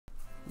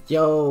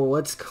Yo,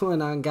 what's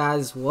going on,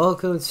 guys?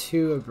 Welcome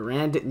to a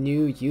brand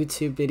new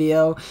YouTube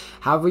video.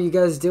 How are you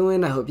guys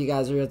doing? I hope you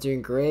guys are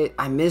doing great.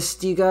 I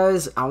missed you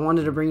guys. I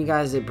wanted to bring you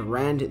guys a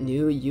brand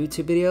new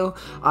YouTube video.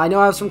 I know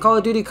I have some Call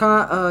of Duty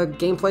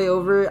gameplay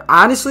over.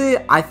 Honestly,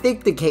 I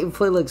think the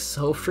gameplay looks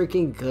so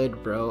freaking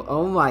good, bro.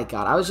 Oh my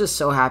god, I was just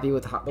so happy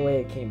with the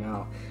way it came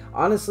out.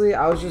 Honestly,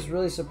 I was just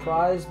really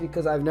surprised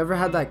because I've never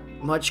had that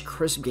much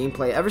crisp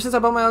gameplay ever since I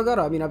bought my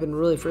Elgato. I mean, I've been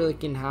really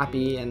freaking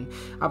happy, and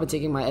I've been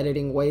taking my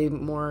editing way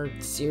more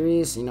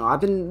serious. You know, I've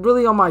been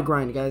really on my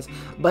grind, guys.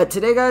 But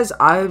today, guys,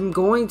 I'm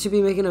going to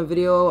be making a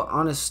video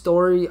on a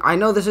story. I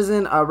know this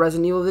isn't a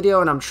Resident Evil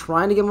video, and I'm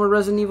trying to get more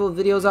Resident Evil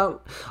videos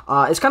out.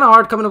 It's kind of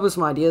hard coming up with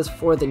some ideas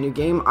for the new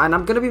game, and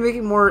I'm gonna be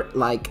making more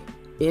like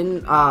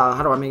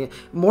how do I make it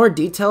more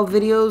detailed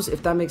videos,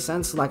 if that makes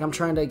sense. Like, I'm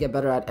trying to get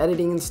better at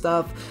editing and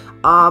stuff.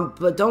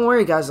 But don't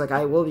worry, guys, like,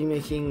 I will be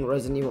making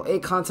Resident Evil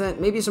 8 content,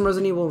 maybe some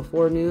Resident Evil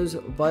 4 news,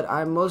 but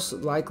I'm most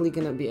likely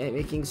gonna be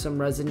making some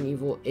Resident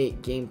Evil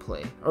 8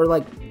 gameplay, or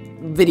like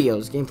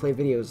gameplay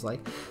videos, like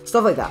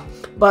stuff like that.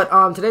 But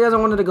today, guys, I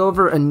wanted to go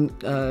over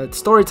a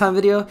story time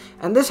video,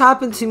 and this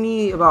happened to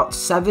me about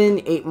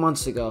 7-8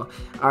 months ago.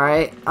 All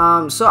right,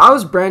 so I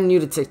was brand new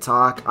to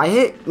TikTok. I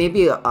hit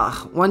maybe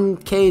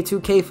 1K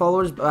 2K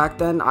followers back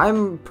then.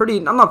 I'm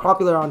not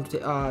popular on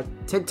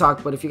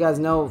TikTok, but if you guys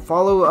know,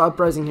 follow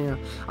Uprising here.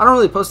 I don't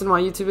really post it in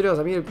my YouTube videos.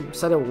 I mean, I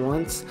said it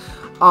once,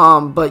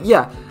 but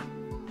yeah,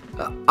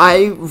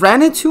 I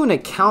ran into an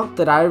account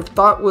that I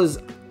thought was,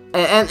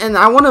 and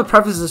I want to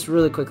preface this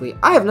really quickly.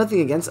 I have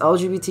nothing against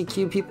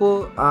LGBTQ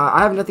people.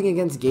 I have nothing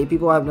against gay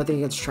people. I have nothing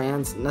against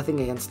trans. Nothing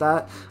against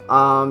that.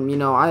 You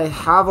know, I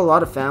have a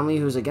lot of family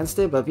who's against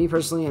it, but me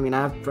personally, I mean,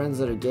 I have friends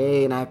that are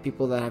gay, and I have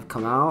people that have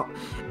come out,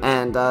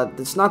 and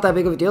it's not that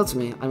big of a deal to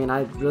me. I mean,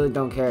 I really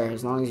don't care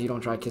as long as you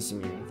don't try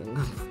kissing me or anything.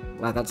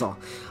 That's all.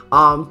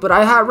 But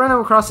I ran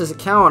across this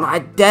account, and I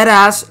dead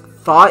ass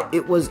thought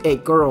it was a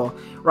girl.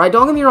 Right?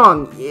 Don't get me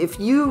wrong. If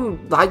you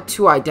like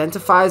to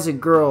identify as a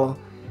girl,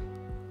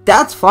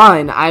 that's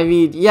fine. I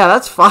mean, yeah,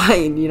 that's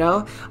fine, you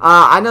know.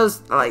 I know,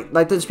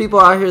 like there's people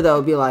out here that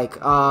will be like,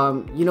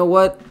 you know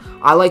what,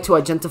 I like to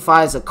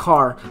identify as a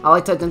car, I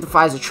like to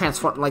identify as a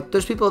transformer. Like,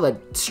 there's people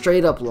that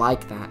straight up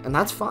like that, and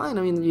that's fine.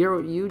 I mean,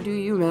 you do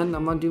you, man.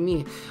 I'm gonna do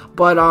me.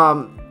 But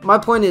my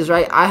point is,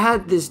 right, I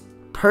had this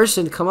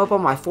person come up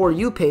on my For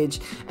You page,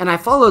 and I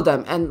followed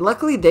them, and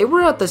luckily they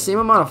were at the same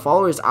amount of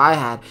followers I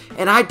had,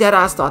 and I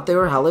deadass thought they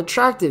were hella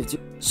attractive too.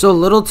 So,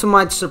 little to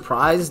my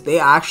surprise, they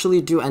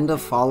actually do end up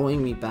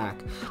following me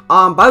back.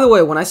 By the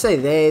way, when I say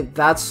they,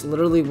 that's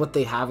literally what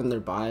they have in their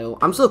bio.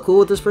 I'm still cool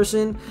with this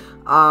person,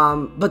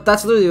 but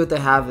that's literally what they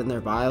have in their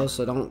bio,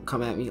 so don't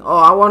come at me. Oh,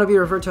 I want to be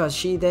referred to as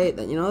she, they.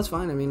 You know, that's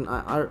fine. I mean,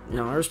 I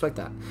respect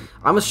that.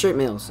 I'm a straight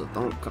male, so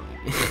don't come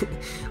at me.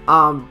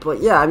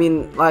 But yeah, I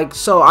mean, like,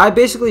 so I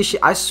basically,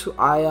 I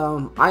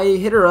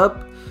hit her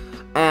up,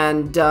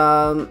 and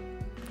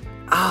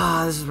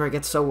this is where it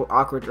gets so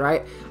awkward,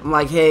 right? I'm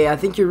like, hey, I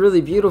think you're really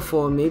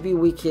beautiful, and maybe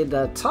we could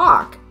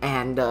talk.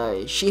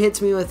 And she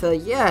hits me with a,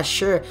 yeah,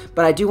 sure,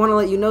 but I do want to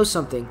let you know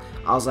something.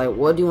 I was like,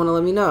 what do you want to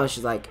let me know?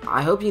 She's like,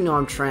 I hope you know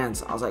I'm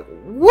trans. I was like,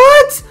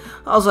 what?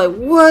 I was like,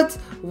 what?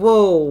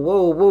 Whoa,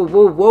 whoa, whoa,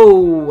 whoa,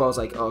 whoa. I was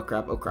like, oh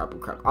crap, oh crap, oh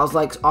crap. I was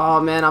like,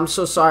 oh man, I'm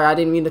so sorry. I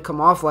didn't mean to come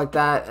off like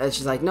that. And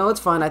she's like, no, it's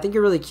fine. I think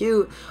you're really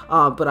cute.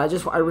 But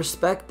I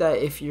respect that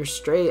if you're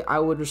straight. I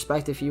would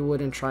respect if you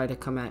wouldn't try to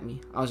come at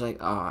me. I was like,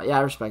 oh yeah,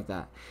 I respect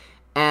that.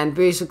 And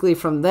basically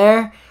from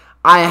there,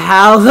 I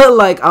howled.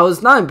 Like, I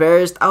was not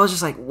embarrassed. I was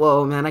just like,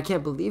 whoa, man, I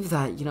can't believe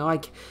that. You know,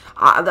 like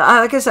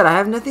I said, I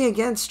have nothing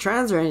against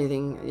trans or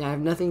anything. I have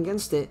nothing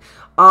against it.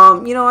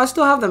 You know, I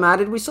still have them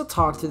added. We still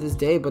talk to this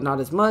day, but not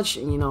as much.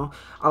 And, you know,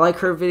 I like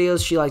her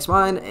videos. She likes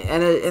mine.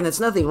 And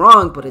it's nothing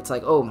wrong, but it's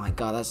like, oh my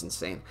god, that's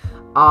insane.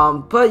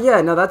 But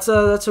yeah, no,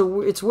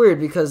 it's weird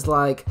because,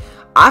 like,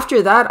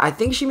 after that, I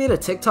think she made a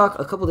TikTok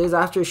a couple days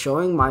after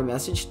showing my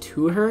message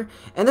to her.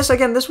 And this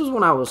was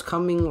when I was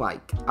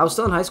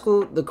still in high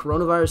school. The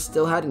coronavirus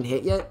still hadn't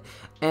hit yet.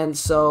 And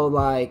so,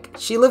 like,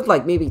 she lived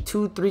like maybe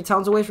 2-3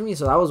 towns away from me,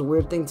 so that was a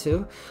weird thing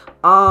too.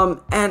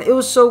 And it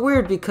was so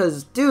weird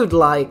because, dude,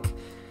 like,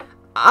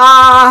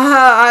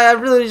 I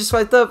really just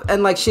fucked up,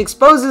 and like, she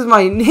exposes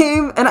my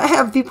name, and I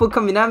have people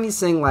coming at me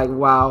saying like,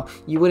 wow,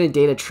 you wouldn't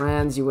date a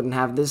trans, you wouldn't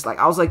have this. Like,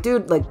 I was like,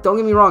 dude, like, don't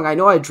get me wrong, I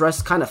know I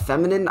dress kind of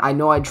feminine, I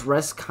know I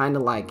dress kind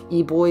of like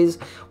e-boys,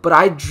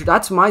 but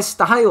that's my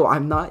style.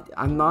 I'm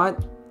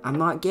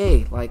not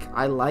gay. Like,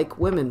 I like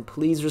women.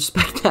 Please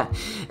respect that.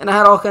 And I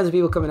had all kinds of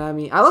people coming at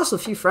me. I lost a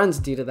few friends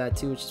due to that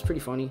too, which is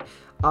pretty funny.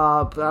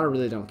 But I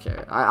really don't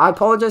care. I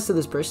apologize to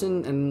this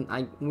person,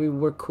 and we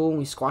were cool and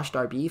we squashed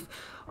our beef.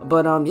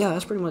 But yeah,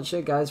 that's pretty much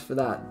it, guys, for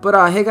that.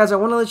 But hey, guys, I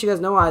want to let you guys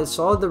know I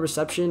saw the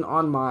reception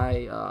on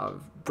my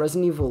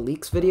Resident Evil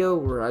leaks video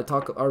where I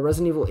talk, or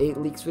Resident Evil 8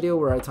 leaks video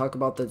where I talk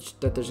about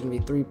that there's gonna be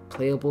 3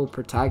 playable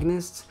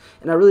protagonists,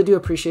 and I really do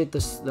appreciate the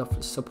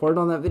support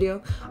on that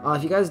video.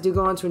 If you guys do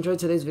go on to enjoy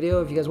today's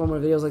video, if you guys want more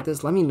videos like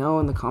this, let me know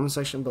in the comment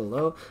section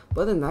below.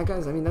 But other than that,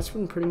 guys, I mean, that's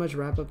been pretty much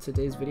wrap up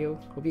today's video.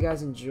 Hope you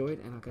guys enjoyed,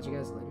 and I'll catch you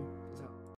guys later.